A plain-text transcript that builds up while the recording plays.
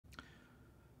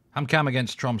HamKam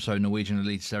against Tromsø, Norwegian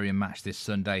Eliteserien match this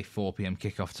Sunday, 4 p.m.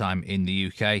 kickoff time in the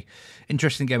UK.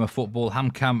 Interesting game of football.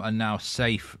 HamKam are now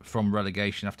safe from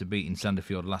relegation after beating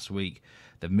Sandefjord last week.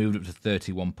 They've moved up to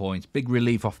 31 points. Big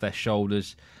relief off their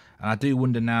shoulders. And I do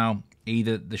wonder now,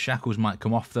 either the shackles might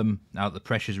come off them now that the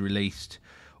pressure's released,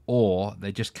 or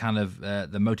they just kind of,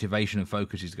 the motivation and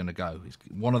focus is going to go.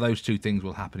 One of those two things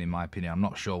will happen, in my opinion. I'm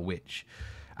not sure which.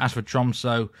 As for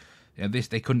Tromsø,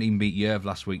 they couldn't even beat Jerv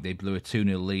last week. They blew a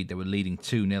 2-0 lead. They were leading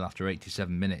 2-0 after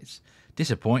 87 minutes.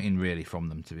 Disappointing, really, from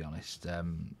them, to be honest.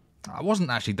 I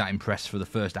wasn't actually that impressed for the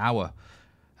first hour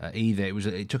either.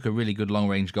 It took a really good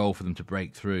long-range goal for them to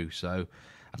break through. So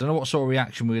I don't know what sort of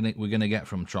reaction we're going to get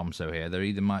from Tromsø here. They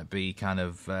either might be kind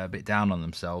of a bit down on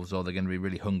themselves, or they're going to be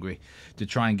really hungry to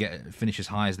try and finish as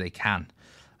high as they can.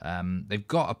 They've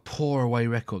got a poor away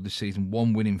record this season,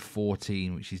 1 win in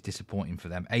 14, which is disappointing for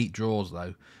them. 8 draws,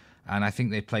 though. And I think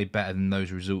they played better than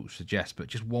those results suggest. But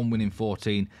just 1 win in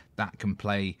 14, that can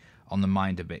play on the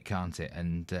mind a bit, can't it?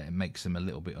 And it makes them a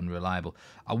little bit unreliable.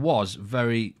 I was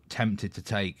very tempted to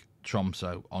take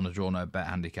Tromsø on a draw no bet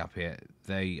handicap here.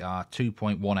 They are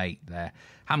 2.18 there.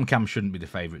 HamKam shouldn't be the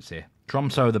favourites here.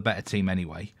 Tromsø are the better team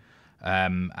anyway.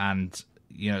 And,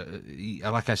 you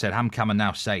know, like I said, HamKam are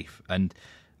now safe. And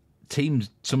teams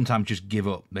sometimes just give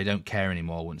up. They don't care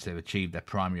anymore once they've achieved their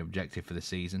primary objective for the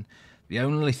season. The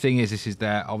only thing is, this is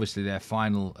obviously their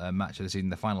final match of the season,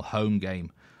 the final home game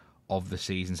of the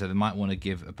season, so they might want to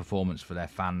give a performance for their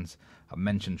fans. I've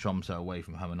mentioned Tromsø away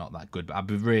from home are not that good, but I'd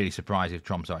be really surprised if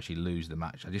Tromsø actually lose the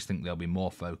match. I just think they'll be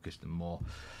more focused and more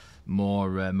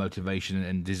motivation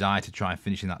and desire to try and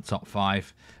finish in that top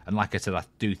 5. And like I said, I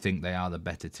do think they are the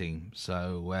better team.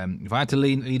 So if I had to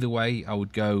lean either way, I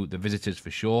would go the visitors for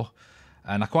sure.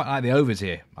 And I quite like the overs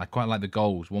here. I quite like the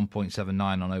goals, 1.79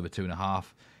 on over 2.5.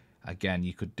 Again,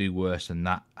 you could do worse than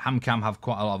that. HamKam have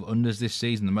quite a lot of unders this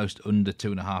season, the most under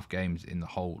 2.5 games in the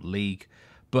whole league.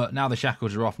 But now the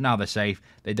shackles are off, now they're safe,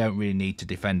 they don't really need to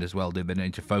defend as well, do they? They don't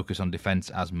need to focus on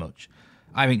defence as much.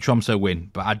 I think Tromsø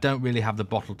win, but I don't really have the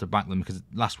bottle to back them because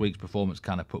last week's performance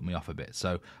kind of put me off a bit.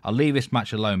 So I'll leave this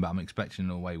match alone, but I'm expecting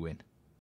an away win.